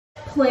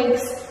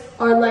planks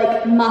are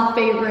like my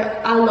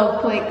favorite. I love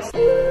planks.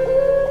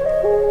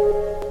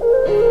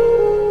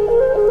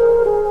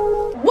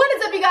 What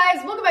is up, you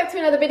guys? Welcome back to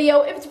another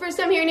video. If it's your first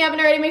time here and you haven't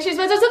already, make sure you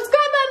smash that subscribe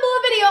button below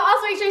the video.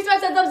 Also, make sure you smash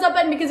that thumbs up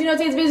button because you know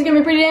today's video is gonna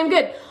be pretty damn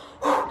good.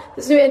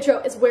 This new intro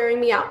is wearing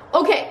me out.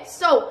 Okay,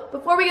 so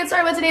before we get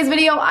started with today's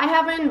video, I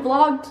haven't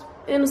vlogged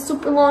in a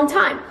super long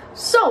time.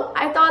 So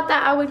I thought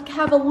that I would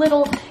have a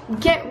little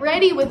get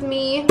ready with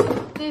me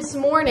this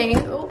morning.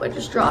 Oh, I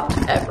just dropped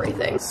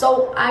everything.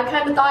 So I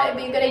kind of thought it'd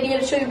be a good idea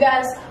to show you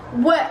guys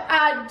what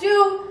I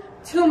do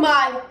to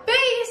my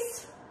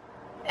face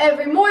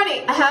every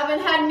morning. I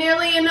haven't had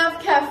nearly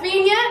enough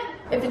caffeine yet.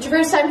 If it's your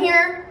first time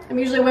here, I'm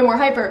usually way more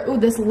hyper. Ooh,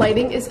 this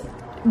lighting is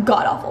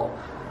god-awful.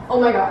 Oh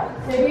my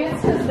god. Maybe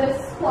it's because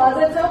this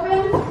closet's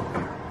open.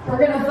 We're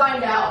gonna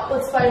find out.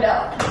 Let's find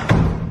out.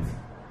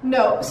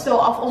 No, still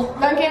awful.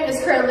 Duncan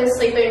is currently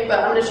sleeping, but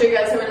I'm gonna show you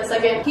guys him in a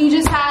second. He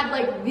just had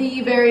like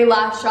the very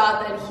last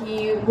shot that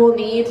he will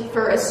need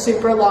for a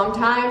super long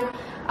time.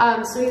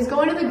 So he's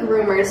going to the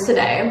groomers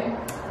today,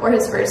 or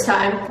his first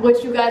time,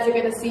 which you guys are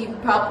gonna see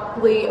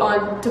probably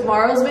on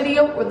tomorrow's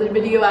video or the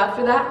video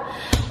after that.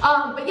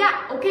 But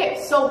yeah,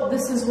 okay, so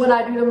this is what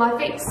I do to my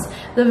face.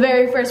 The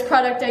very first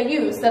product I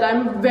use that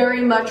I'm very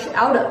much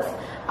out of,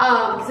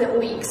 because it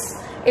leaks.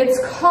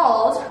 It's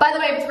called, by the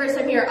way, if it's first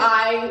time here,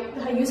 I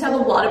used to have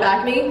a lot of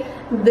acne.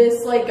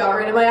 This like got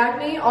rid of my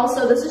acne.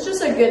 Also, this is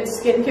just a good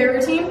skincare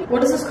routine.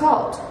 What is this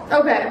called?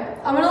 Okay,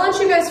 I'm gonna let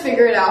you guys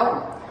figure it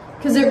out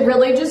because it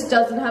really just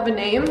doesn't have a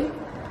name,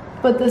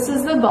 but this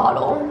is the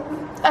bottle.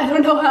 I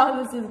don't know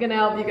how this is gonna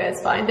help you guys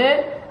find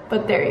it,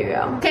 but there you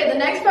go. Okay, the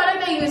next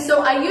product I use,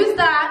 so I use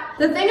that.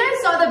 The thing I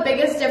saw the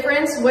biggest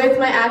difference with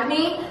my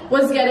acne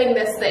was getting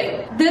this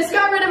thing. This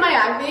got rid of my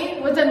acne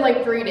within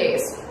like 3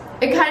 days.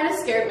 It kind of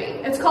scared me.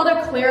 It's called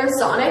a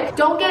Clarisonic.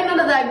 Don't get none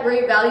of that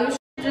great value shit.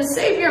 Just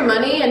save your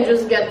money and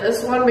just get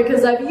this one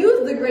because I've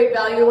used the great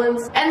value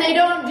ones and they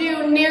don't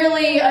do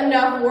nearly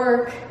enough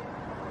work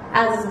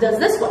as does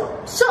this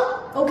one.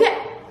 So, okay.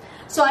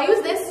 So I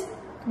use this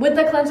with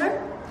the cleanser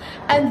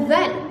and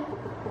then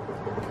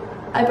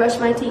I brush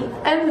my teeth.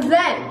 And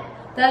then,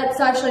 that's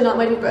actually not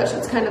my toothbrush.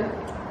 It's kind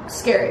of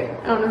scary.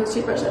 I don't know whose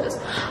toothbrush that is.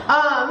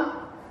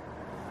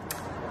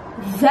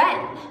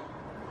 Then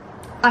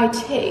I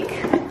take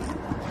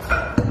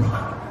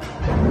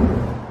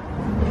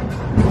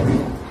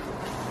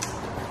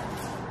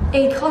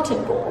a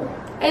cotton ball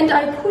and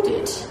I put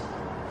it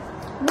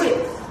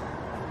with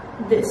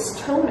this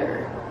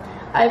toner.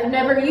 I've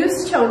never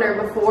used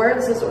toner before.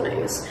 This is what I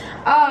use.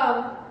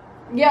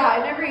 Yeah, I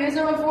never used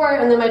it before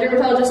and then my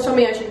dermatologist told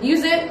me I should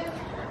use it.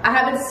 I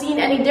haven't seen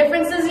any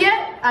differences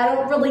yet. I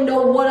don't really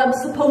know what I'm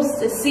supposed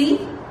to see,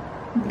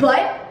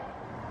 but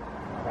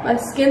my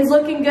skin's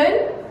looking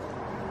good.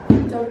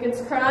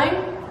 Duncan's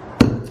crying.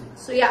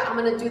 So yeah, I'm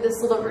gonna do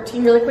this little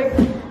routine really quick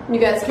and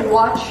you guys can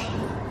watch.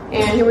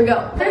 And here we go.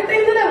 Another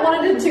thing that I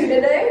wanted to do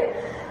today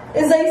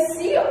is I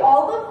see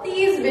all of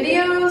these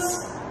videos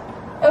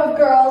of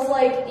girls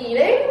like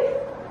eating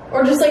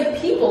or just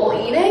like people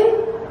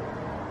eating.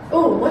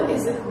 Oh, what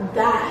is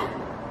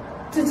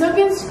that? Did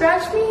Duncan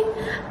scratch me?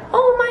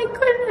 Oh my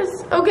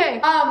goodness. Okay,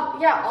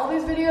 yeah, all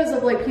these videos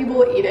of like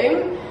people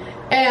eating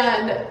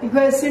and you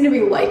guys seem to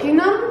be liking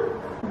them.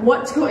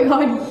 What's going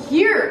on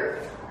here?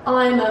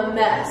 I'm a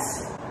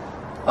mess.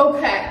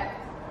 Okay.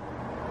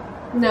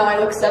 Now I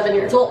look 7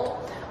 years old.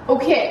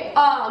 Okay,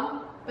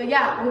 but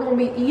yeah, we're gonna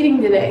be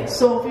eating today.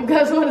 So if you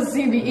guys want to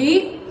see me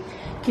eat, you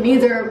can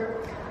either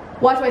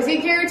watch my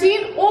skincare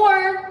routine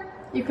or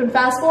you can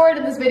fast forward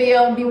in this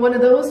video and be one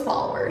of those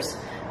followers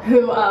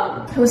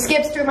who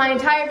skips through my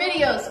entire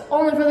videos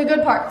only for the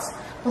good parts.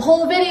 The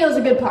whole video is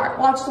a good part.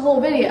 Watch the whole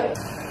video.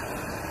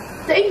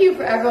 Thank you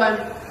for everyone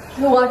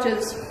who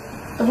watches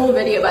the whole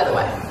video, by the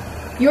way.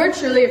 You're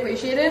truly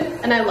appreciated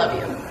and I love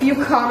you.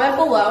 You comment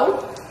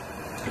below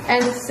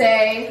and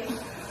say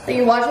that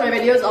you watch my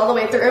videos all the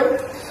way through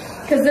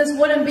because this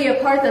wouldn't be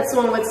a part that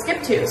someone would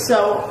skip to.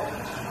 So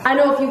I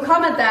know if you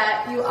comment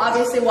that, you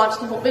obviously watch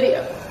the whole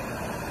video.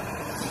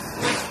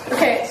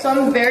 Okay, so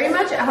I'm very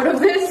much out of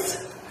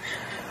this.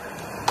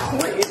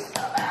 Please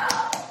come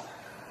out.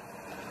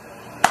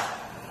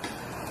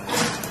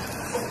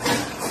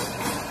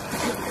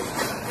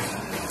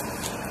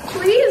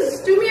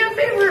 Please do me a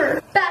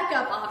favor.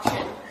 Backup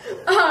option.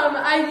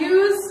 I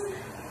use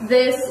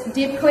this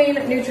Deep Clean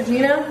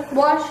Neutrogena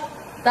wash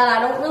that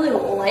I don't really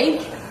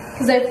like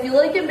because I feel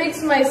like it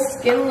makes my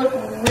skin look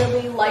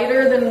really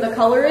lighter than the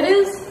color it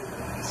is.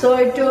 So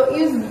I don't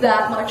use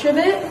that much of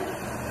it.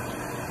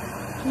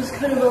 Just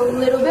kind of a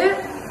little bit.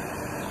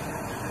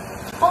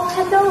 Oh,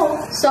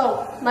 hello.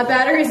 So, my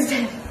battery's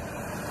dead.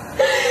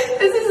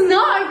 This is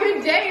not a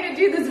good day to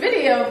do this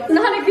video.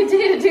 Not a good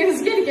day to do a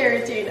skincare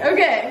routine.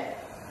 Okay.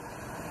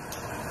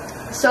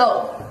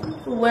 So,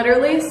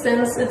 literally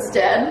since it's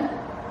dead,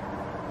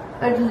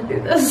 I just do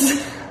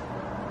this.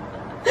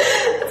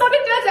 That's what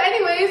it does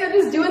anyways. I'm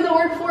just doing the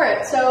work for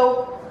it.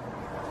 So,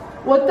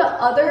 what the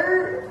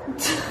other...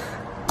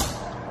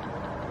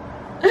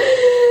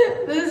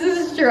 This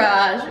is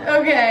trash.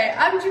 Okay,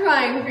 I'm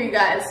trying for you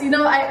guys. You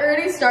know, I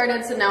already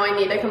started, so now I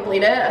need to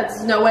complete it.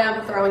 There's no way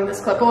I'm throwing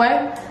this clip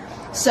away.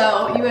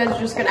 So you guys are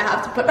just gonna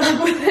have to put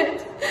up with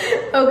it.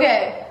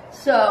 Okay,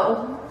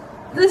 so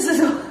this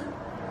is...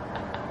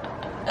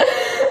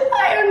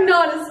 I am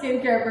not a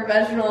skincare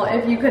professional,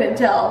 if you couldn't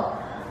tell.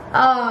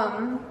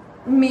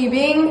 Me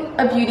being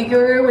a beauty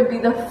guru would be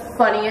the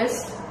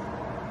funniest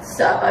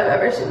stuff I've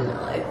ever seen in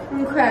my life.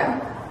 Okay,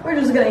 we're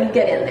just gonna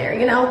get in there,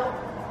 you know?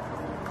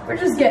 We're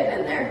just getting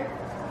in there.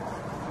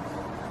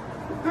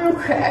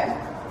 Okay.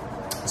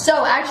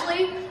 So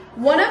actually,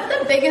 one of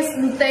the biggest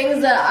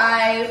things that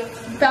I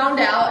found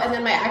out, and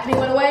then my acne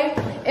went away,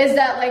 is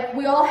that like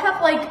we all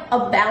have like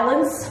a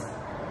balance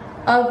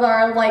of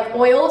our like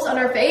oils on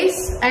our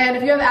face, and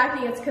if you have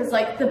acne, it's because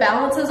like the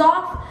balance is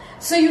off.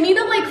 So you need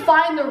to like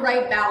find the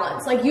right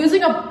balance. Like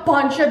using a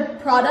bunch of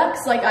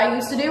products like I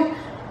used to do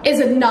is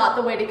not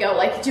the way to go.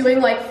 Like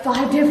doing like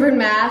 5 different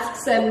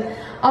masks and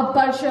a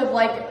bunch of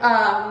like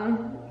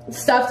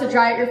stuff to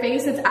dry out your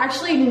face, it's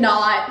actually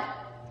not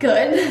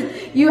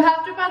good. You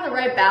have to find the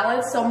right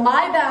balance. So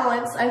my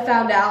balance, I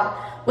found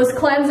out, was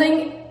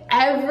cleansing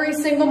every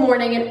single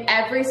morning and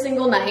every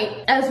single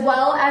night, as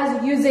well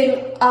as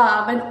using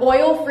an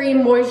oil-free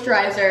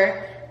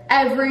moisturizer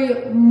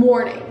every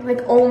morning,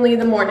 like only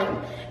the morning.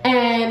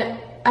 And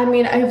I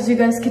mean, as you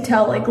guys could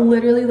tell, like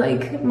literally,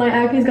 like my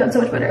acne's gotten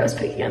so much better. I was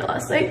peeking at it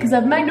last night because I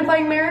have a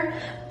magnifying mirror,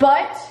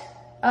 but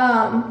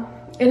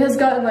it has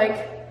gotten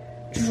like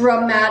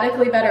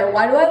dramatically better.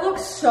 Why do I look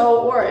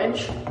so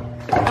orange?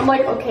 I'm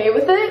like okay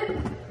with it,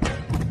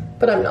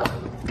 but I'm not.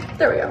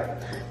 There we go.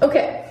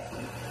 Okay.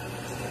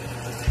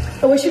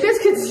 I wish you guys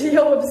could see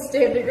how I'm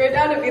standing right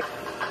now to be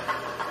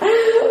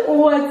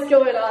what's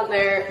going on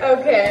there.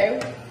 Okay.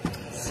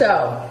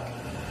 So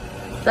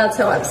that's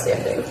how I'm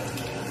standing.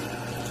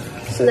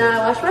 So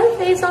now I wash my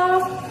face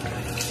off.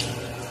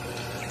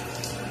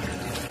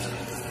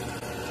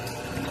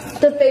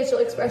 The facial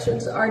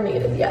expressions are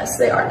needed. Yes,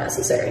 they are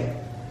necessary.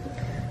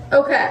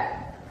 Okay.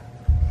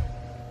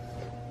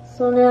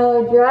 So now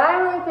I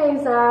dry my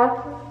face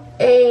off,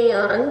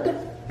 and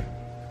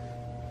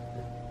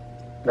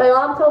my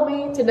mom told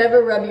me to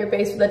never rub your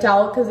face with a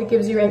towel because it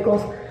gives you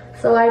wrinkles.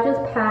 So I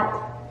just pat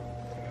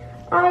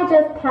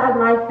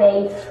my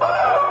face.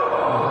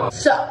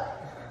 So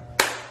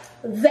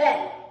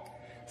then,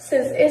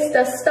 since it's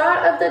the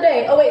start of the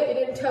day, oh wait, we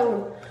didn't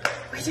tone.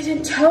 We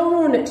didn't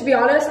tone. To be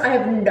honest, I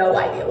have no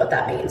idea what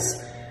that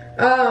means.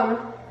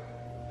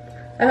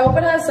 I hope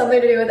it has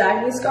something to do with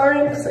acne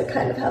scarring because I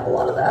kind of have a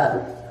lot of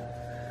that.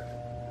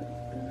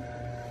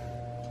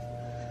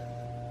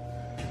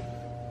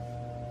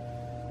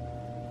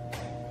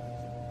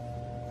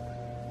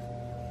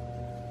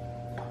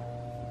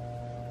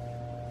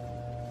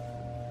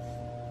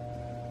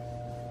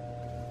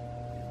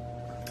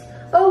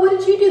 Oh, what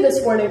did you do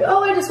this morning?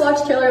 Oh, I just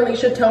watched Taylor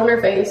Alesia tone her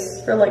face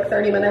for like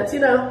 30 minutes, you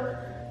know.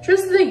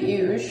 Just the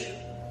huge.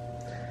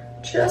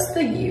 Just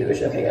the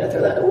huge. Okay, gotta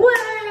throw that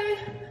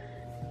away.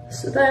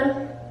 So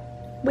then,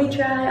 we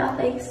dry our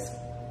face.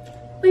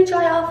 We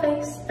dry our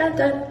face, and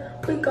then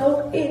we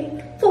go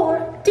in for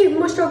the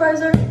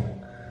moisturizer.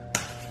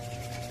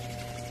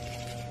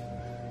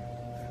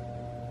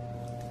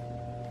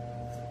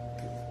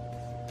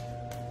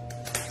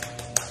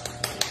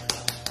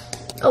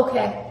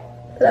 Okay.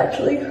 It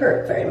actually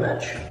hurt very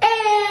much.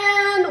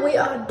 And we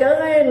are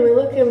done. We're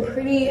looking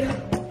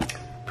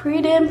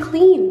pretty damn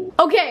clean.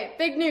 Okay,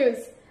 big news.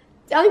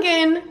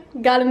 Duncan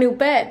got a new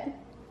bed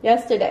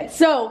yesterday.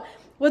 So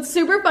what's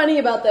super funny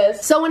about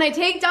this, so when I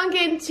take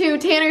Duncan to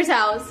Tanner's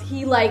house,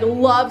 he like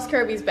loves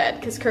Kirby's bed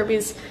because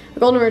Kirby's a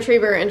golden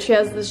retriever and she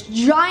has this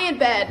giant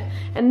bed,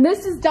 and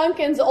this is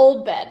Duncan's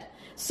old bed.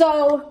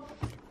 So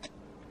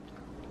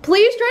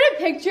please try to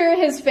picture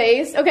his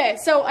face. Okay,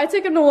 so I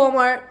took him to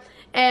Walmart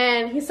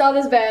and he saw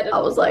this bed. I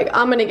was like,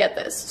 I'm gonna get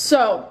this.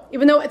 So,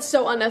 even though it's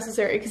so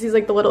unnecessary because he's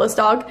like the littlest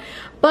dog,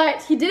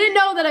 but he didn't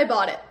know that I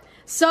bought it.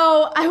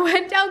 So, I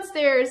went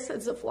downstairs.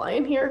 Is a fly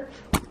in here?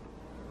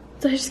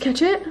 Did I just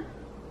catch it?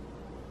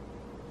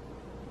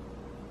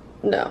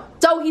 No.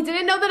 So, he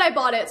didn't know that I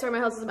bought it. Sorry, my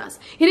house is a mess.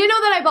 He didn't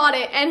know that I bought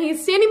it, and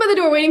he's standing by the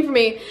door waiting for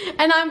me,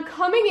 and I'm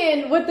coming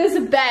in with this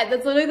bed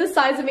that's literally the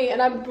size of me,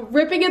 and I'm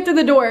ripping it through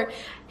the door.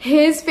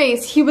 His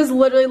face, he was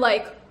literally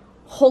like,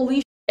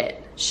 holy shit.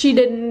 She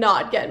did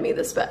not get me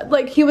this bed.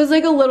 Like, he was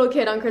like a little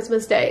kid on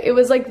Christmas Day. It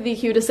was like the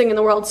cutest thing in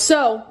the world.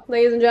 So,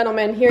 ladies and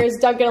gentlemen, here's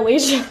Duncan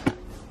Alesia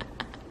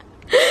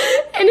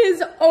in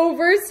his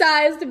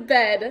oversized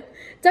bed.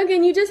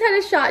 Duncan, you just had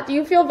a shot. Do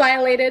you feel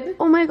violated?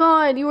 Oh my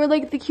god, you were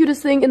like the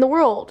cutest thing in the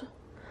world.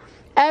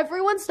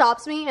 Everyone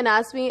stops me and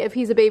asks me if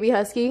he's a baby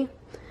husky.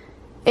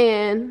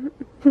 And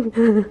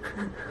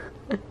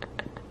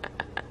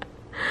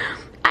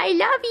I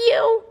love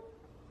you.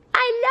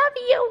 I love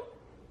you.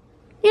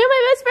 You're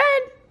my best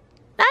friend.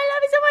 I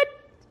love you so much.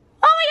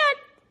 Oh my god.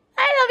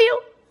 I love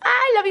you.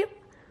 I love you.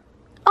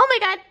 Oh my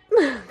god.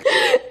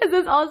 This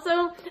is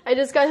also, I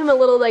just got him a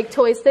little like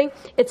toys thing.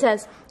 It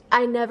says,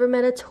 I never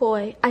met a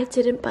toy I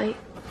didn't bite.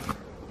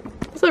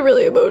 It's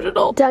really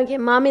emotional.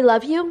 Duncan, mommy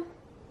love you.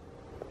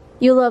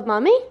 You love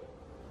mommy?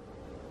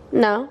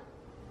 No?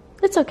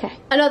 It's okay.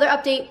 Another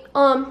update.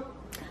 I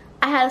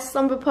had a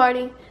slumber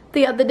party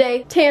the other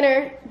day.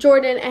 Tanner,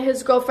 Jordan, and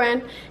his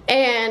girlfriend.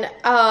 And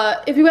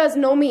if you guys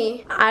know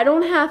me, I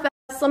don't have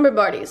slumber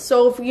parties.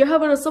 So if you're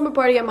having a slumber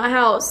party at my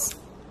house,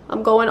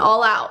 I'm going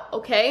all out,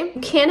 okay?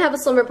 You can't have a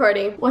slumber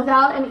party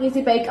without an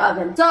easy bake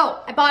oven. So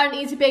I bought an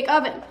easy bake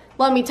oven.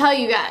 Let me tell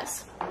you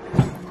guys.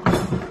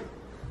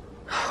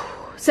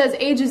 Says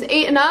ages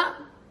 8 and up.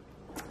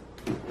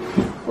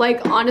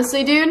 Like,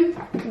 honestly, dude,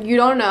 you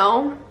don't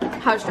know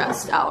how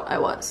stressed out I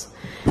was.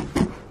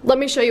 Let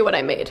me show you what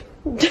I made.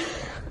 Let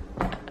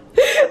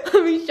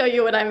me show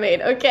you what I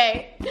made,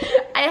 okay?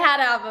 I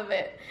had half of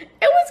it.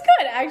 It was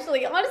good,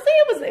 actually. Honestly,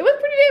 it was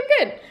pretty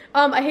damn good.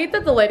 I hate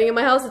that the lighting in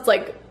my house, it's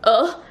like,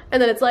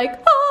 and then it's like,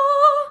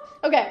 ah.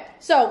 Okay,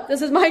 so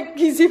this is my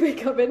easy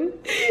bake oven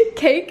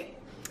cake.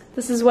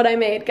 This is what I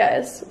made,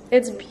 guys.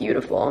 It's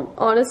beautiful.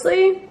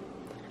 Honestly,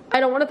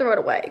 I don't want to throw it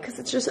away because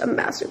it's just a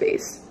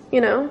masterpiece,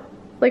 you know?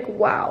 Like,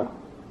 wow.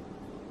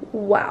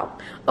 Wow.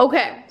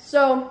 Okay,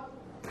 so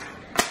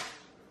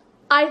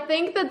I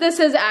think that this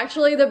is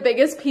actually the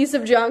biggest piece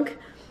of junk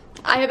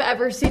I have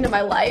ever seen in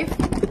my life.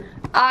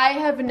 I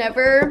have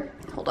never,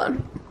 hold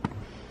on.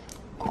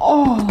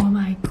 Oh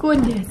my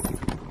goodness.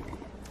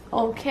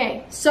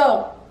 Okay,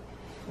 so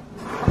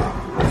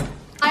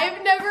I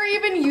have never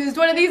even used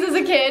one of these as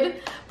a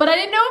kid, but I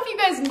didn't know if you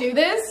guys knew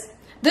this.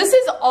 This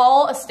is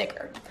all a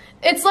sticker.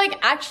 It's like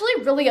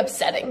actually really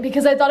upsetting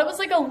because I thought it was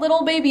like a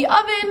little baby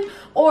oven,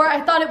 or I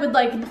thought it would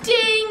like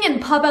ding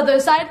and pop out the other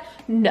side.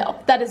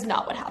 No, that is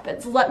not what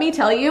happens. Let me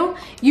tell you,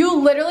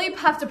 you literally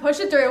have to push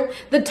it through.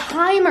 The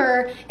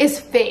timer is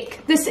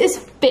fake. This is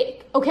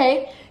fake,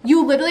 okay?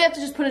 You literally have to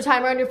just put a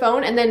timer on your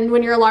phone, and then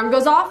when your alarm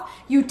goes off,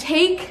 you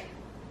take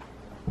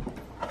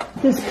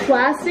this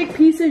plastic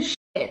piece of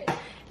shit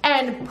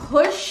and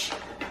push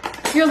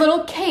your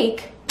little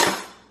cake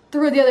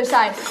through the other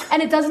side,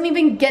 and it doesn't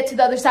even get to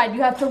the other side.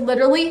 You have to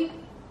literally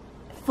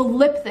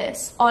flip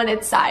this on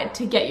its side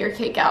to get your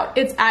cake out.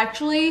 It's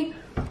actually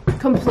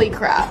complete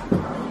crap,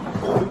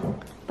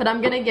 but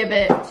I'm gonna give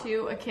it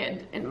to a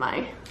kid in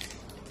my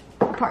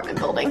apartment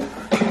building,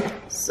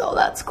 so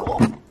that's cool.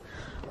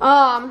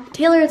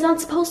 Taylor, it's not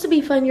supposed to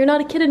be fun. You're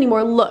not a kid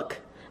anymore. Look,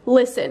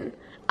 listen,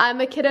 I'm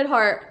a kid at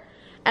heart,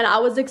 and I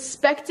was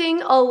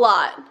expecting a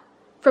lot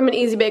from an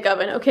easy bake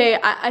oven, okay?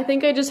 I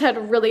think I just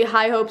had really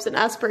high hopes and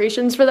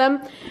aspirations for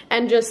them,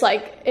 and just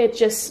like, it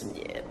just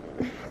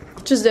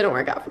didn't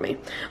work out for me.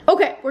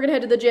 Okay, we're gonna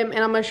head to the gym,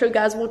 and I'm gonna show you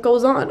guys what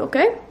goes on,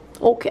 okay?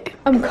 Okay.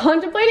 I'm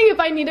contemplating if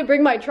I need to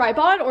bring my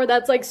tripod, or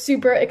that's like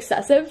super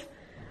excessive.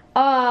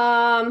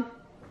 I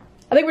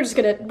think we're just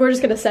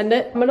gonna send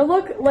it. I'm gonna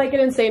look like an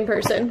insane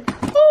person.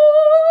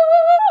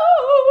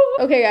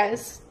 Okay,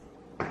 guys.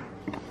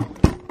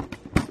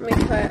 Let me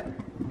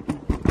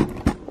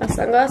put my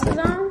sunglasses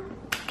on,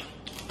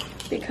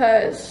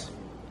 because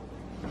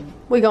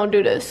we gonna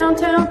do this.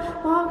 Downtown,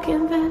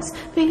 walking fast,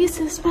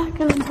 faces back,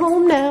 and I'm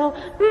home now.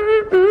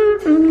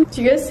 Do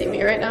you guys see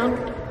me right now?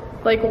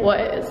 Like,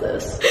 what is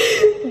this?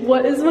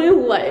 What is my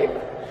life?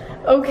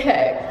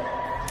 Okay,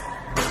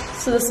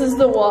 so this is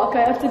the walk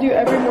I have to do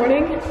every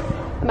morning.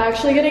 I'm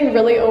actually getting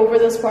really over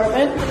this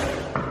apartment,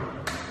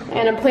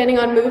 and I'm planning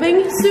on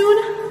moving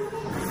soon.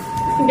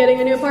 I'm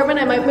getting a new apartment.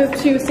 I might move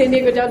to San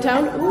Diego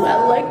downtown. Ooh,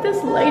 I like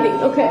this lighting.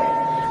 Okay.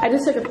 I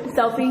just took a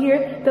selfie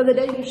here the other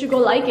day. You should go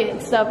like it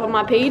and stuff on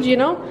my page, you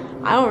know?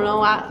 I don't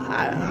know,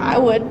 I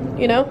would,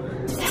 you know?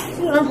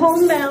 I'm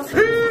home now.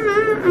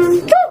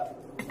 Woo!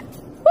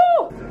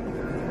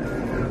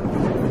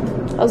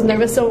 I was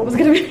nervous someone was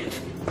gonna be.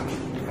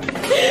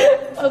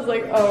 I was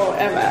like, oh,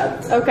 Emma.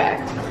 Okay.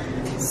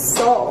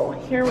 So,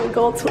 here we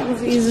go to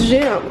the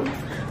gym.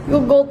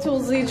 You'll go to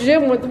the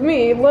gym with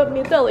me, let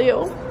me tell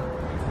you.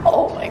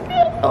 Oh my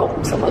god.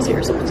 Oh, someone's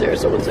here, someone's here,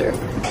 someone's here.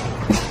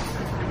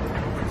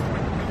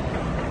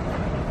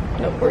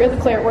 Nope, we're in the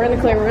clear, we're in the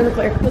clear, we're in the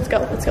clear. Let's go,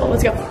 let's go,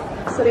 let's go.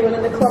 Is anyone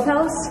in the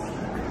clubhouse?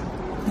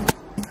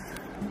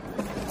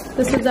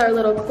 This is our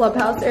little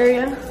clubhouse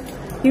area.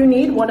 You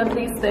need one of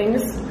these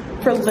things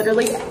for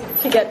literally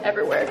to get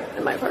everywhere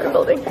in my apartment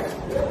building,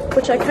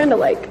 which I kind of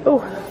like.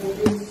 Oh,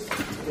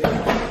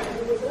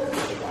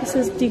 this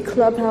is the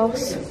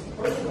clubhouse.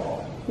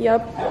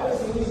 Yup.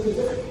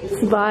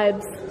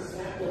 Vibes.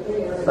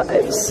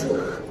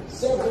 Vibes.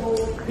 Several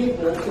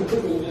people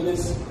contributed to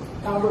this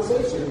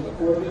conversation.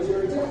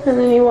 And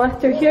then you walk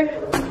through here.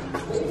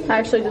 I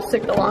actually just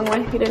took the long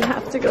way. You didn't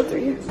have to go through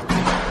here.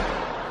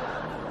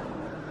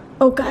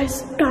 Oh,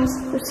 guys,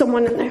 there's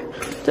someone in there.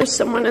 There's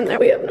someone in there.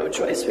 We have no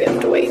choice. We have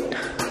to wait.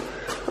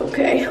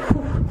 Okay.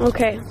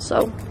 Okay,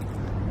 so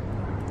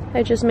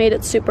I just made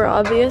it super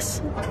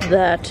obvious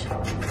that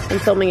I'm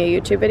filming a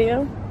YouTube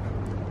video.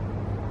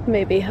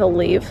 Maybe he'll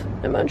leave.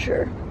 I'm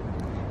unsure.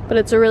 But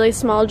it's a really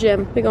small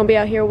gym. We're gonna be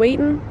out here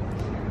waiting.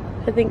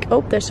 I think, oh,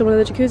 there's someone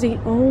in the jacuzzi.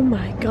 Oh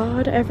my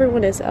god,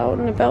 everyone is out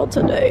and about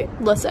today.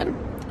 Listen,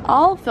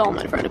 I'll film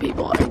in front of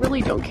people. I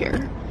really don't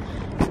care.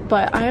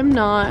 But I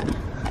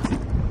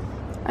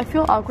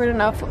feel awkward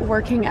enough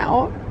working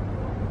out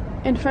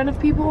in front of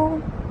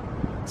people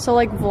So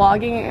like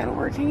vlogging and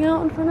working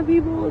out in front of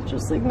people is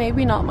just like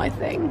maybe not my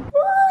thing. What?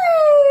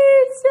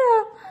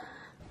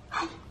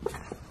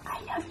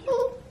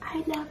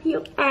 I love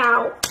you.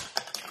 Ow.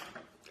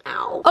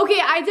 Ow. Okay,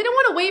 I didn't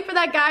want to wait for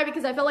that guy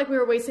because I felt like we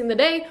were wasting the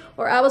day,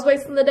 or I was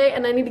wasting the day,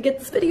 and I need to get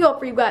this video up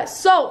for you guys.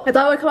 So I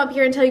thought I would come up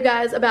here and tell you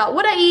guys about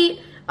what I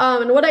eat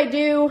and what I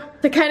do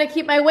to kind of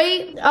keep my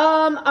weight.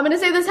 I'm gonna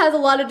say this has a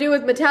lot to do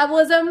with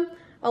metabolism.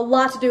 A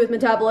lot to do with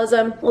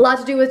metabolism, a lot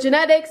to do with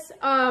genetics.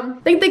 I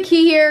think the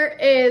key here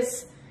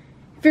is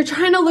if you're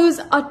trying to lose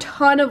a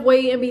ton of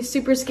weight and be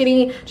super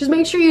skinny, just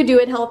make sure you do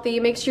it healthy,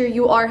 make sure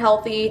you are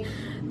healthy.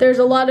 There's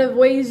a lot of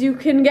ways you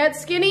can get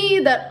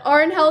skinny that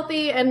aren't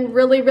healthy and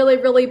really, really,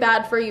 really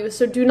bad for you.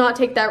 So do not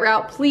take that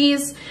route,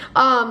 please.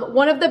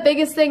 One of the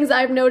biggest things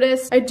I've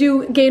noticed, I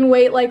do gain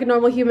weight like a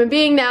normal human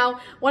being now.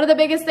 One of the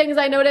biggest things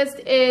I noticed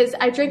is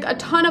I drink a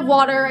ton of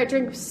water. I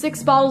drink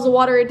 6 bottles of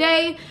water a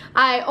day.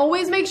 I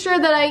always make sure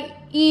that I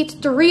eat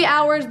 3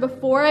 hours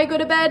before I go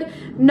to bed,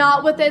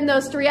 not within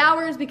those 3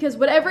 hours, because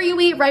whatever you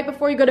eat right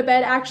before you go to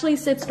bed actually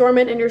sits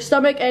dormant in your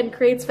stomach and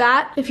creates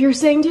fat. If you're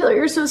saying, Taylor,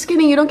 you're so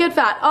skinny, you don't get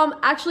fat.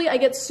 Actually, I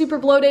get super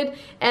bloated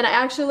and I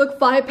actually look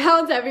 5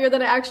 pounds heavier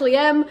than I actually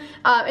am.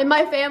 In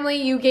my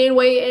family, you gain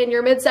weight in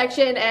your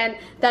midsection, and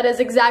that is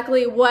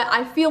exactly what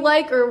I feel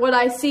like or what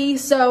I see.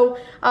 So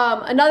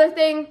another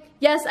thing,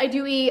 yes, I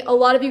do eat. A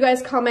lot of you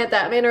guys comment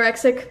that I'm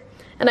anorexic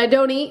and I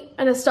don't eat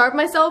and I starve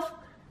myself.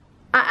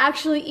 I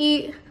actually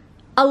eat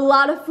a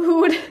lot of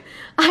food.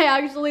 I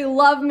actually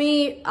love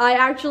meat. I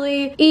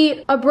actually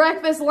eat a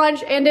breakfast,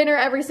 lunch, and dinner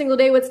every single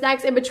day with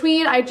snacks in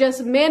between. I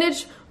just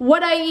manage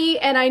what I eat,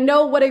 and I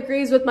know what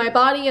agrees with my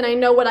body, and I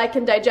know what I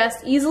can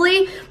digest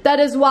easily. That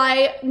is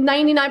why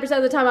 99%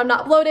 of the time I'm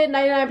not bloated,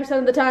 99%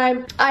 of the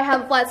time I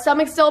have a flat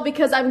stomach still,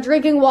 because I'm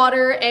drinking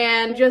water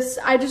and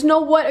I just know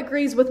what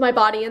agrees with my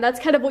body, and that's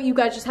kind of what you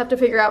guys just have to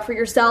figure out for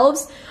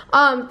yourselves.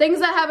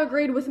 Things that have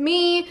agreed with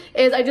me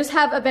is I just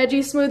have a veggie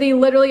smoothie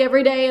literally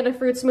every day and a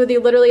fruit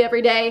smoothie literally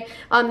every day.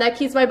 That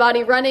keeps my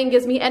body running,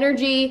 gives me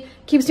energy,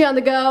 keeps me on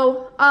the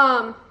go.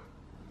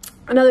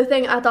 Another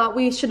thing I thought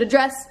we should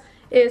address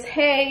is,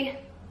 hey,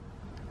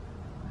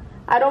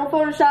 I don't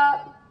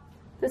Photoshop.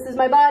 This is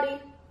my body.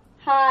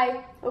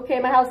 Hi. Okay,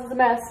 my house is a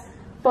mess,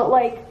 but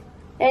like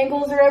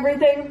angles are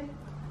everything.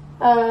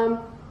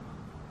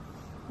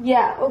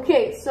 Yeah,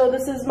 okay, so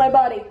this is my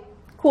body.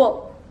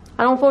 Cool.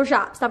 I don't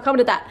Photoshop. Stop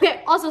commenting that.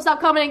 Okay, also stop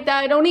commenting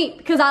that I don't eat,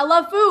 because I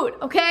love food,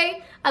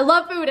 okay? I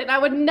love food, and I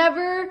would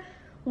never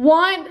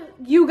want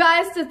you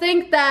guys to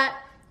think that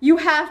you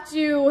have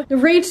to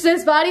reach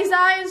this body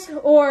size,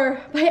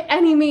 or by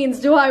any means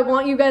do I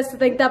want you guys to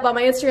think that by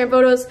my Instagram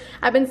photos.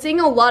 I've been seeing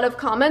a lot of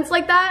comments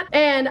like that,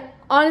 and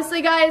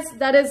honestly guys,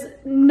 that is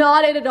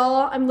not it at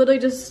all. I'm literally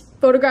just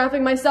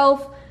photographing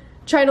myself,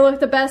 trying to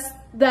look the best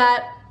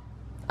that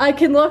I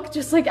can look,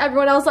 just like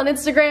everyone else on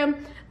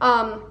Instagram.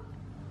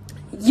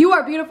 You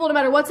are beautiful no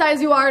matter what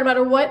size you are, no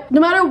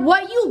matter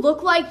what you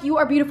look like, you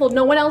are beautiful.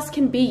 No one else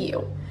can be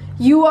you.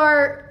 You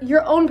are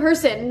your own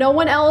person. No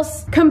one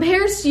else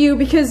compares to you,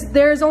 because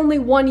there's only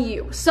one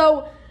you.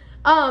 So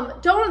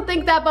don't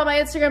think that by my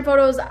Instagram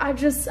photos. I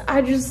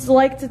just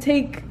like to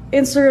take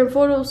Instagram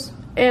photos,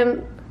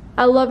 and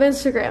I love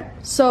Instagram.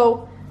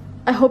 So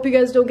I hope you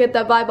guys don't get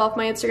that vibe off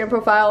my Instagram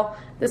profile.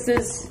 This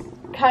is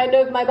kind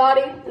of my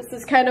body. This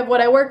is kind of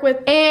what I work with.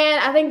 And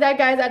I think that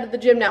guy's out of the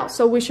gym now,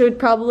 so we should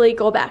probably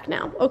go back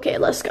now. Okay,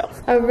 let's go.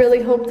 I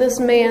really hope this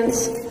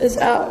man's is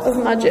out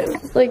of my gym.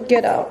 Like,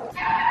 get out.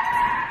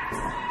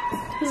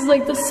 This is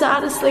like the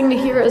saddest thing to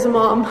hear as a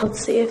mom. Let's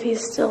see if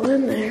he's still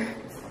in there.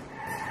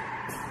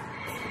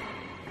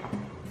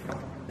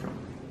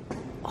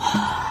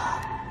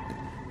 Oh,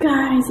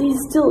 guys, he's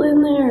still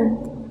in there.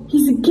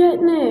 He's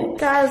getting it.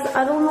 Guys,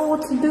 I don't know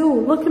what to do.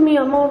 Look at me,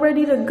 I'm all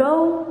ready to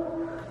go.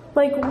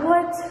 Like,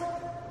 what?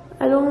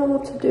 I don't know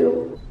what to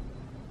do.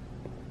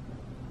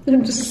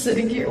 I'm just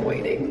sitting here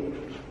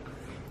waiting.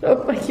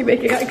 Oh, I keep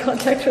making eye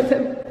contact with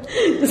him.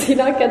 Does he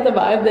not get the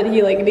vibe that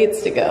he like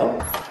needs to go?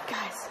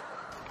 Guys.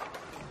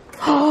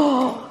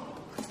 Oh,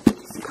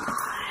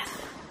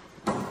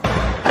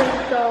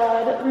 thank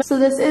God. So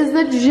this is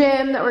the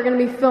gym that we're gonna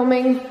be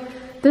filming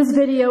this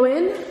video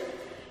in.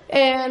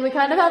 And we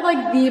kind of have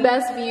like the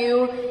best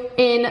view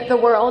in the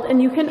world. And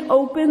you can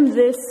open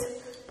this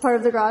part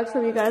of the garage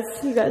from you guys.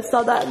 You guys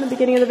saw that in the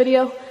beginning of the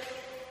video.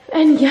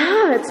 And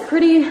yeah, it's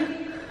pretty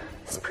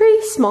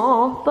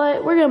small,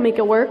 but we're gonna make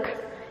it work.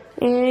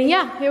 And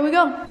yeah, here we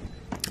go.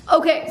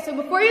 Okay, so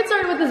before I get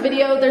started with this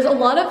video, there's a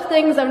lot of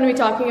things I'm gonna be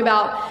talking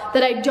about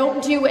that I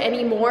don't do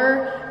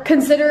anymore,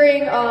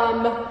 considering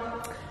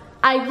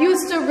I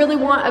used to really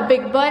want a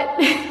big butt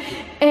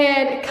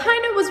and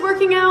kind of was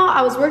working out.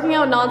 I was working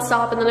out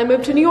nonstop, and then I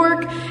moved to New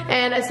York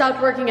and I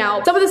stopped working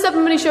out. Some of the stuff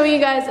I'm gonna show you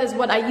guys is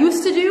what I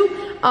used to do,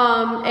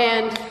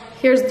 and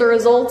here's the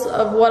results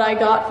of what I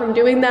got from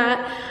doing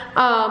that.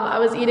 I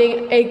was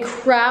eating a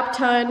crap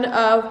ton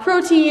of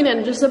protein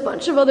and just a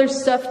bunch of other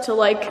stuff to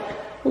like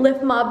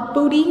lift my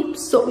booty,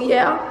 so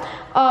yeah.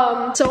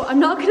 So I'm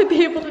not gonna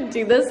be able to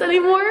do this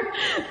anymore,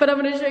 but I'm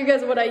gonna show you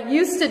guys what I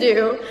used to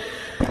do.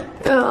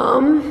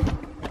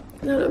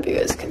 I don't know if you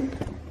guys can.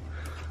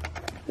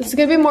 This is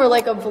gonna be more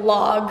like a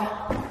vlog.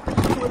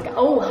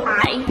 Oh,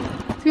 hi.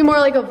 It's gonna be more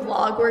like a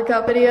vlog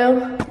workout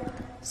video.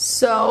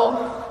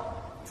 So,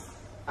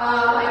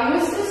 I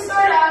used to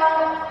start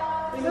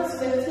out, I think I was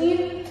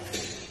 15.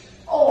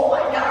 Oh my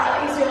God,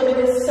 I used to be able to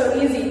do this so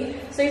easy.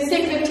 So I used to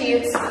take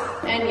 15s,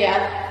 and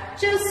yeah,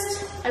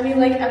 just, I mean,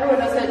 like, everyone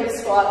knows how to do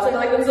squats. I feel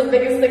like that's the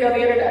biggest thing on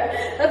the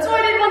internet. That's why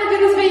I didn't want to do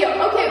this video.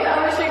 Okay, but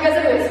I'm gonna show you guys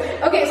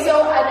anyways. Okay,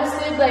 so I just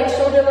did like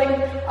shoulder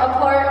length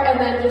apart, and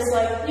then just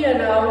like, you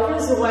know,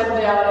 just went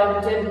down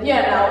and did, you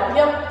know,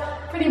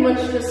 yep, pretty much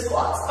just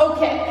squats.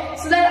 Okay,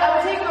 so then I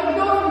would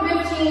go from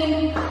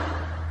 15.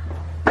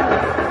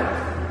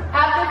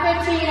 After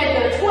 15, I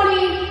did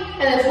 20,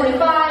 and then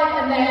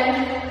 25, and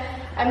then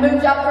I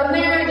moved up from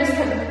there, just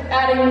kind of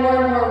adding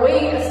more and more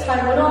weight as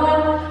time went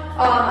on.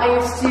 I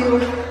used to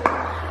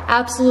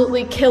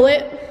absolutely kill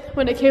it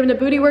when it came to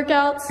booty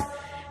workouts.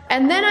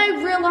 And then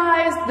I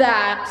realized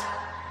that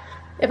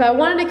if I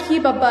wanted to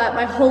keep a butt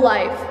my whole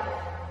life,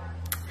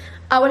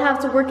 I would have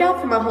to work out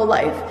for my whole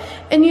life.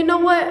 And you know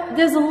what?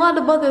 There's a lot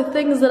of other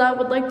things that I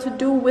would like to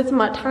do with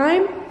my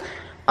time.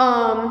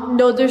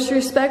 No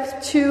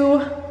disrespect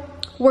to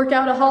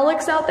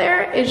workoutaholics out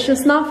there, it's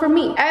just not for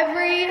me.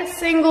 Every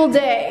single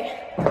day,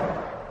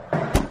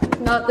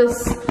 not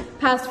this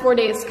past 4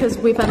 days because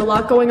we've had a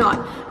lot going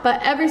on, but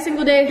every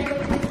single day,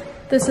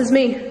 this is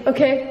me,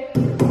 okay?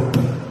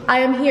 I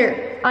am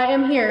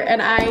here,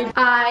 and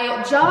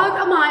I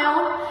jog a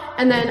mile,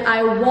 and then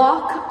I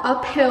walk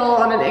uphill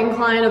on an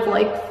incline of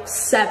like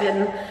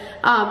 7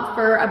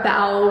 for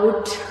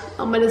about,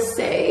 I'm gonna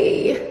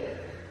say,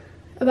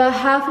 about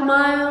half a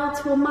mile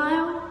to a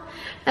mile,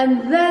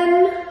 and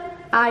then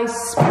I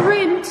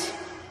sprint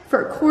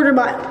for a quarter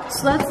mile.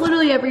 So that's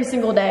literally every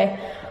single day.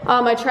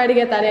 I try to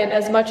get that in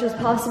as much as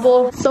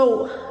possible.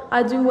 So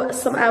I do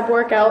some ab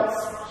workouts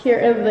here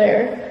and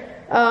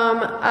there.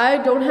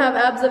 I don't have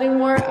abs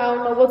anymore. I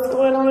don't know what's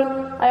going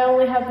on. I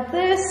only have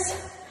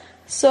this.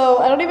 So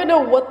I don't even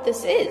know what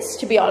this is,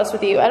 to be honest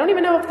with you. I don't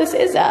even know if this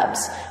is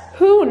abs.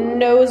 Who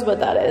knows what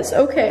that is?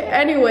 Okay,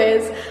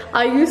 anyways,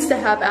 I used to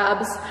have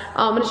abs.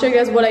 I'm gonna show you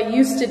guys what I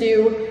used to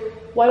do.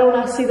 Why don't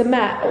I see the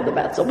mat? Oh, the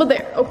mat's over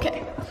there.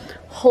 Okay,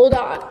 hold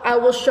on. I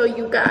will show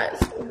you guys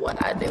what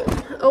I do.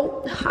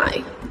 Oh,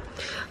 hi.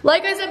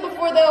 Like I said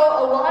before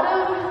though, a lot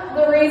of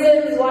the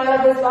reasons why I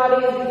have this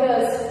body is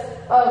because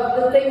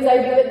of the things I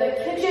do in the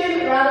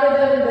kitchen rather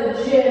than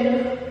the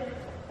gym.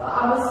 But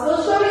I'm gonna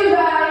still show you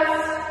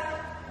guys.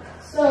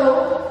 So,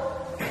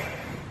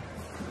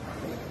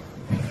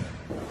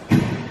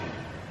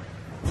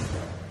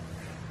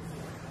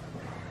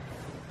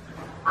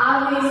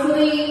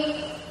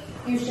 obviously,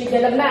 you should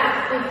get a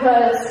mat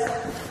because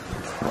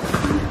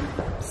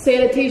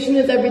sanitation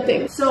is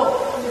everything. So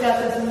we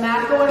got this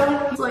mat going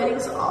on. This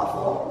lighting's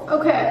awful.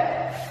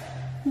 Okay,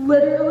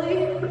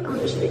 literally, I'm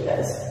gonna show you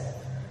guys.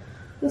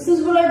 This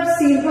is what I've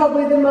seen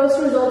probably the most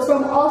results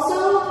from.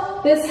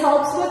 Also, this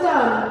helps with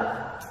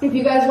if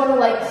you guys want to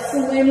like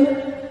slim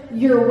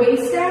your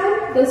waist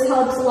down. This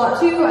helps a lot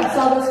too. I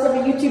saw this from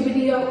a YouTube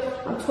video.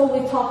 I'm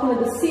totally talking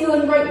to the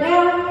ceiling right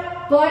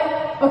now. But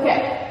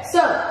okay,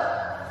 so.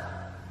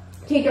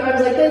 Take your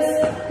arms like this.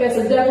 You guys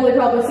have definitely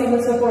probably seen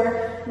this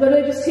before.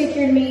 Literally just take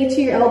your knee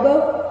to your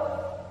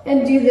elbow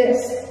and do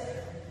this.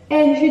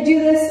 And you should do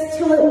this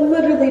till it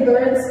literally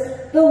burns.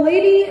 The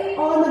lady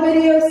on the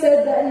video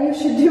said that you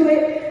should do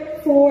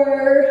it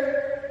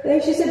for, I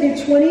think she said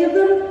do 20 of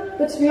them.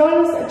 But to be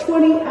honest, at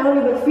 20, I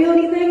don't even feel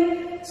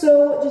anything.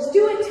 So just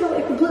do it till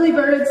it completely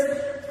burns.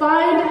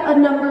 Find a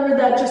number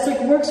that just like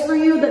works for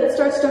you, that it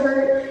starts to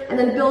hurt, and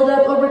then build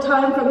up over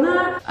time from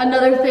that.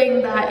 Another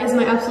thing that is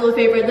my absolute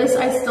favorite, this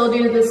I still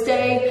do to this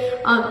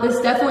day, this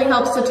definitely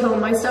helps to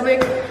tone my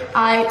stomach.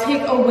 I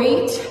take a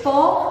weight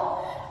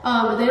ball.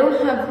 They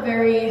don't have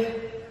very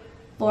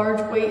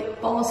large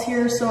weight balls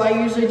here, so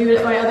I usually do it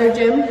at my other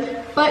gym.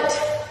 But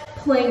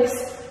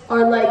planks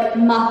are like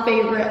my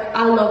favorite.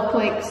 I love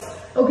planks.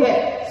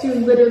 Okay, so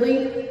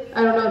literally,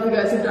 I don't know if you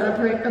guys have done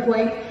a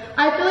plank.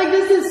 I feel like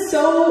this is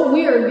so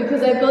weird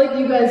because I feel like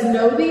you guys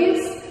know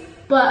these,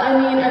 but I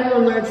mean,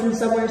 everyone learns from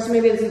somewhere, so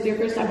maybe this is your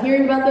first time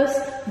hearing about this,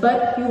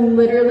 but you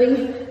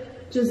literally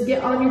just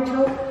get on your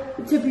toe,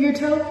 the tip of your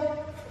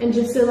toe, and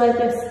just sit like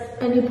this,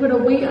 and you put a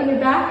weight on your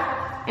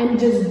back, and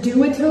just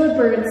do it till it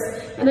burns.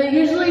 And I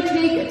usually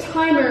take a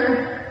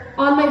timer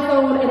on my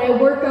phone, and I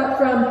work up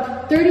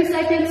from 30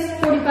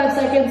 seconds, 45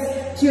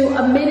 seconds, to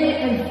a minute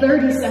and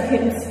 30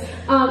 seconds.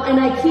 And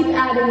I keep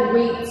adding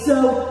weight,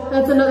 so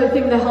that's another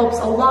thing that helps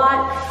a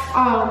lot.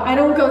 I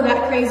don't go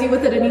that crazy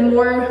with it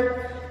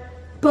anymore,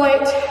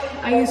 but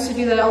I used to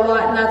do that a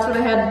lot, and that's when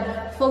I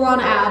had full-on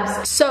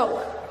abs.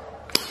 So,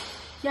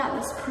 yeah,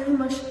 that's pretty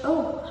much,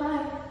 oh,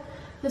 hi.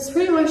 That's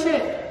pretty much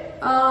it.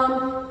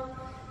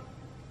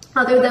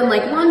 Other than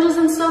like lunges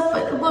and stuff,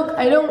 but look,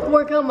 I don't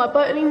work out my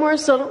butt anymore,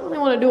 so I don't really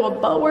want to do a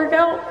butt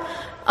workout.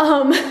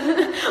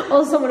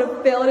 Also I'm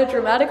gonna fail at it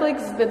dramatically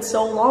because it's been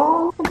so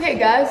long. Okay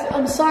guys,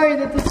 I'm sorry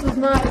that this was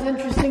not as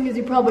interesting as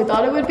you probably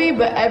thought it would be,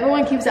 but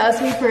everyone keeps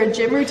asking me for a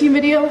gym routine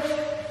video.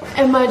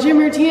 And my gym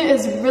routine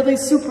is really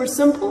super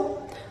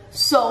simple.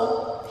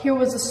 So here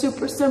was a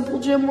super simple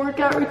gym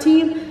workout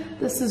routine.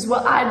 This is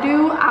what I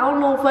do. I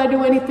don't know if I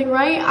do anything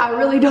right. I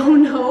really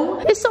don't know.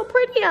 It's so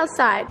pretty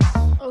outside.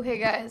 Okay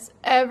guys,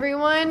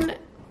 everyone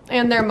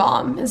and their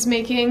mom is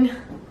making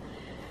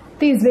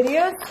these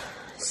videos.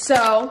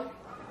 So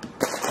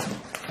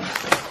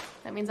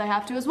that means I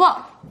have to as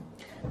well.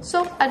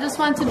 So I just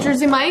went to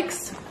Jersey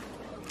Mike's.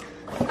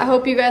 I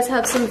hope you guys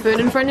have some food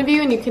in front of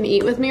you and you can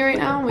eat with me right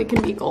now and we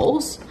can be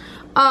goals.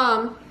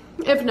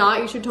 If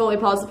not, you should totally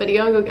pause the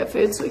video and go get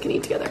food so we can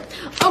eat together.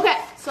 Okay,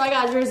 so I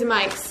got Jersey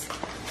Mike's.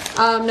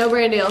 No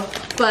brand deal,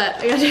 but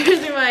I got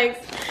Jersey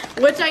Mike's,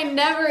 which I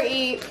never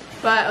eat,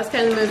 but I was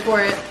kind of in the mood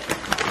for it.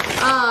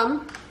 I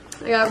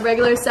got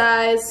regular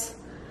size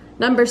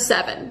number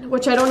 7,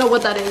 which I don't know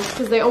what that is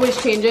because they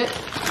always change it.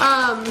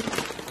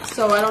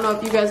 So I don't know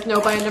if you guys know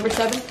by number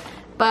 7,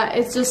 but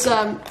it's just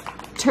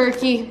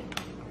turkey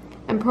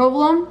and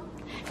provolone,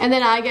 and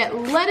then I get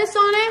lettuce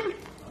on it,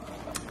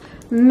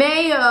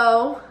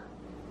 mayo,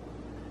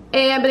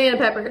 and banana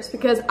peppers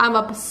because I'm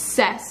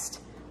obsessed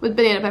with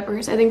banana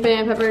peppers. I think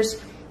banana peppers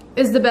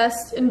is the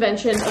best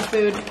invention of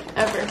food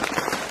ever.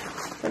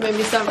 That made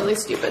me sound really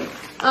stupid.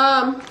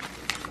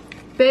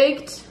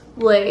 Baked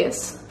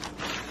Lays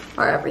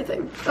are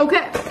everything.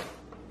 Okay,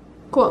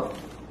 cool.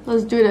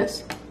 Let's do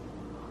this.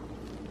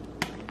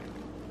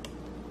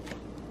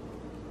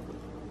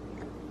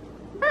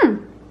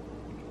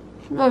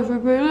 That's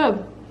pretty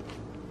good.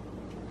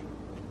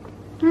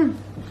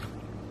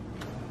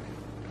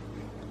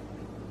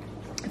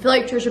 I feel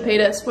like Trisha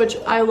Paytas, which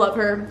I love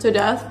her to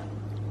death.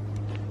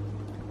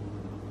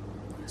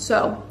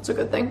 So, it's a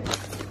good thing.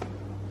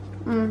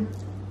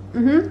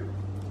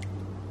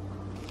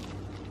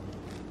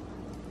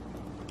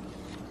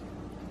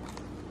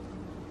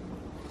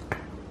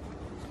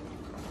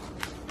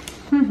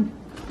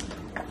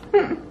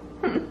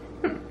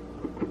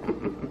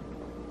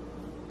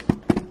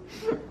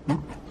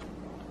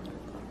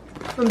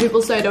 When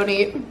people say don't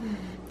eat,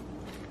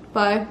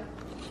 bye.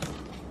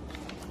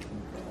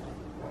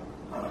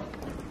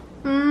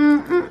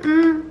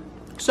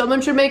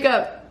 Someone should make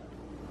a,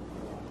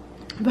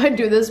 if I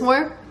do this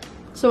more,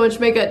 someone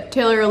should make a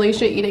Taylor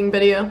Alesia eating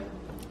video.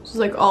 Just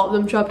like all of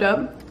them chopped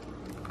up.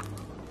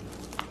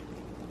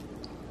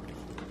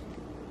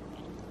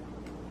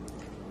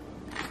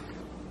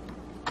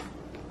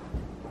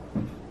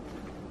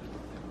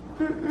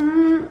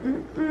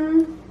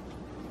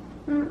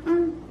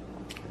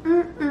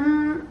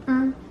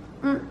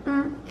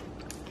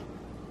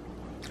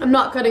 I'm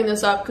not cutting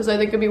this up because I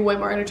think it'd be way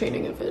more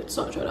entertaining if it's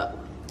not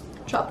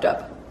chopped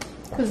up.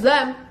 Because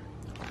then,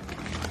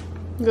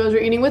 you guys are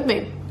eating with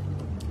me.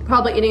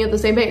 Probably eating at the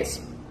same pace.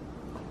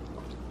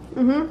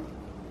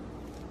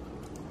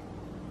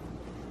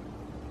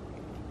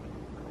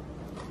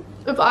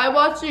 If I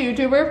watched a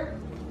YouTuber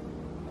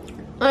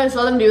and I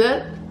saw them do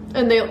that,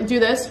 and they do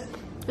this,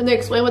 and they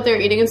explain what they're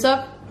eating and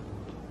stuff,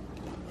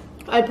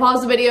 I'd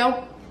pause the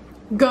video,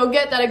 go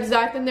get that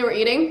exact thing they were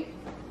eating,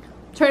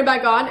 turn it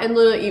back on, and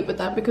literally eat with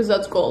them because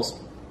that's goals.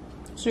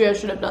 So you guys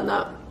should have done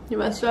that. You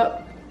messed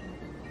up.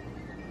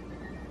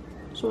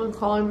 Someone's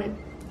calling me.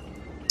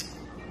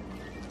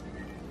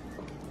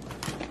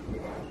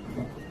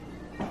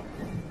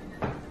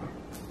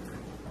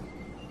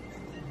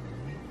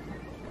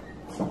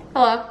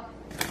 Hello.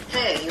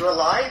 Hey, you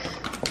alive?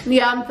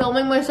 Yeah, I'm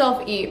filming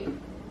myself eat.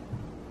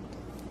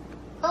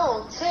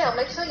 Oh, Tail,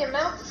 make sure your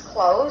mouth is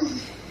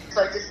closed.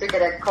 So I just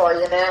figured I'd call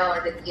you now.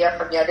 I didn't hear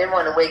from you. I didn't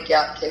want to wake you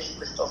up in case you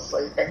were still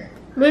sleeping.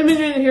 Maybe you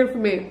didn't hear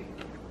from me.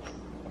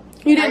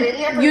 You didn't.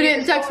 Hear from you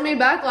didn't text me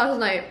back last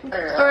night.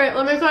 All right,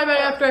 let me call you back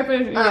after I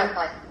finish eating. All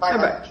right, bye.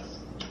 Bye.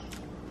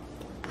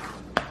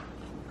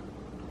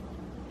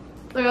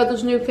 I got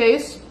this new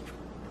case.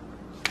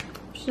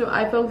 This new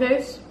iPhone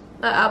case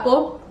at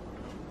Apple.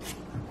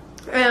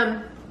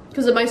 And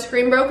because my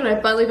screen broke and I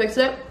finally fixed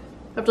it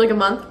after like a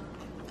month.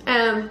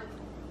 And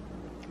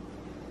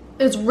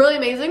it's really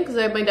amazing because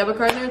I have my debit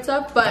card in there and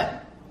stuff,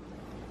 but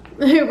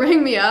they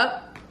rang me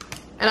up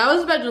and I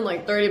was expecting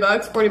like 30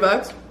 bucks, 40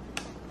 bucks,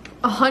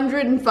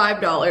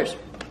 $105.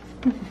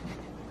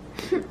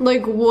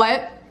 Like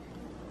what?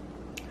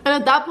 And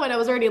at that point I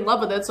was already in love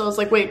with it, so I was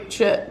like, wait,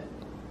 shit.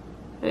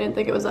 I didn't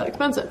think it was that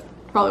expensive.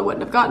 Probably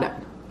wouldn't have gotten it.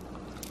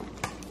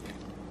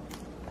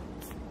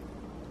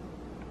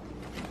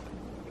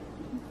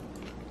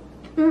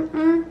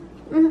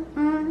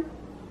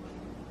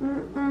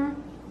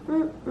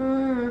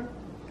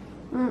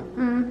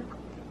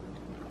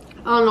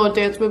 I don't know what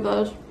dance move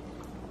that is.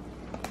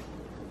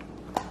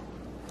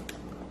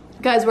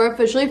 Guys, we're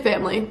officially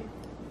family.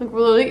 Like, we're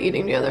literally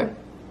eating together.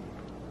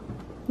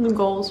 The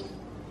goals.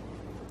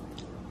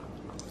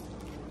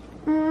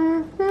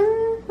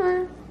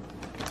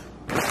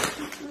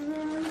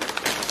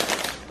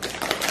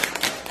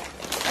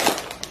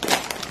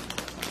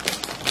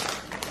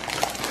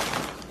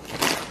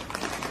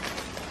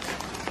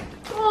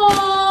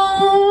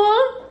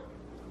 Oh,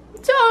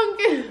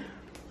 Duncan.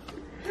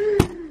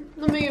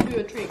 Let me give you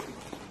a treat.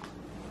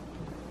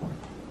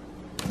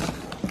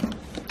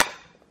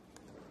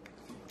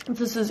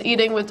 is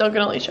eating with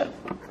Duncan and Alesia.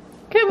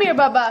 Come here,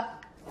 Bubba.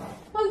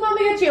 Look,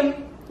 Mommy, get you.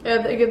 Yeah,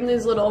 they give them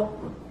these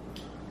little,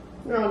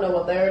 I don't know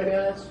what they are, to be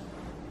honest.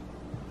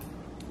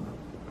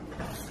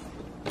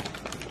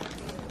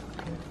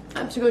 I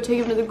have to go take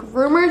him to the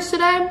groomers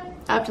today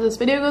after this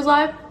video goes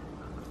live.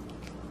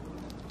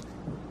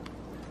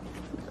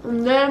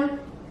 And then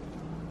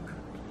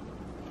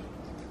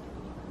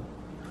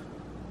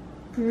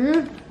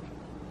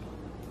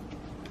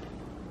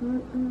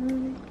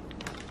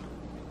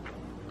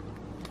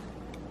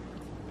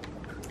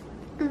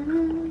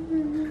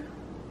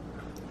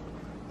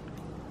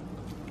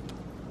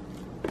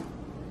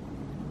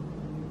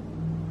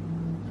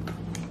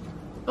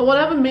I want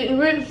to have a meet and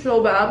greet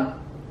so bad.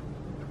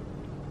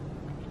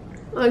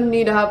 I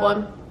need to have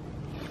one.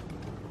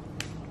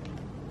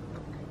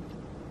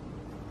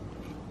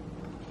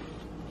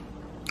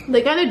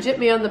 They kind of gypped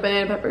me on the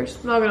banana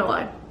peppers, not gonna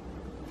lie.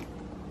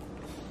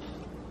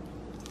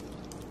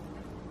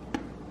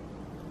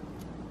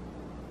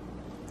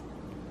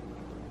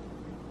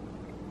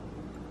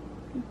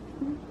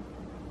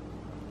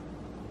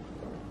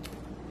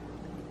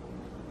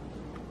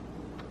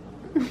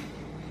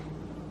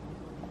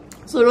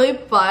 It's literally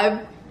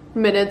 5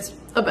 minutes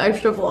of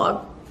extra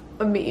vlog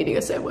of me eating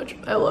a sandwich.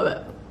 I love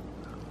it.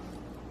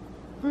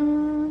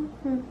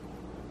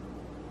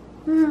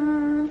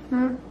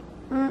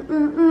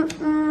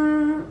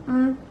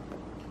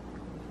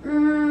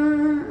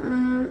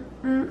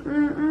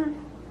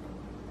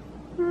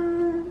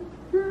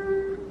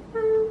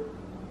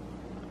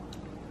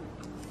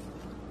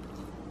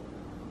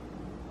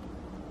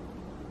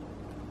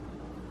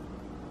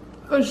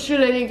 Oh shit,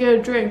 I didn't get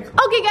a drink.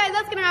 Okay guys,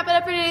 that's gonna wrap it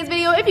up for today's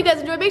video. If you guys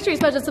enjoyed, make sure you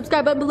smash that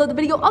subscribe button below the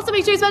video. Also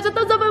make sure you smash that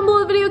thumbs up button below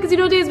the video because you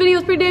know today's video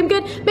is pretty damn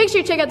good. Make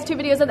sure you check out the 2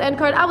 videos at the end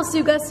card. I will see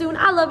you guys soon.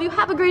 I love you.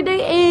 Have a great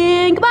day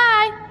and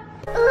goodbye.